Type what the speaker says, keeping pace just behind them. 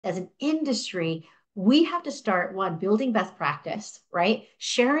as an industry, we have to start one, building best practice, right?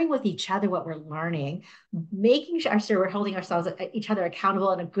 Sharing with each other what we're learning, making sure we're holding ourselves, each other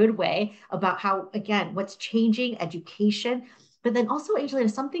accountable in a good way about how, again, what's changing, education, but then also, Angelina,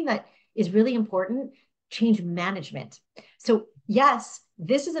 something that is really important, change management. So yes,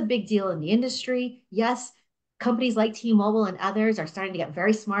 this is a big deal in the industry. Yes, companies like T-Mobile and others are starting to get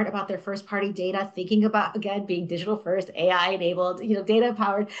very smart about their first party data, thinking about, again, being digital first, AI enabled, data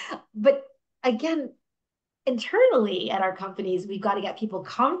powered. But again, internally at our companies, we've got to get people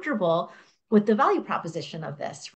comfortable with the value proposition of this,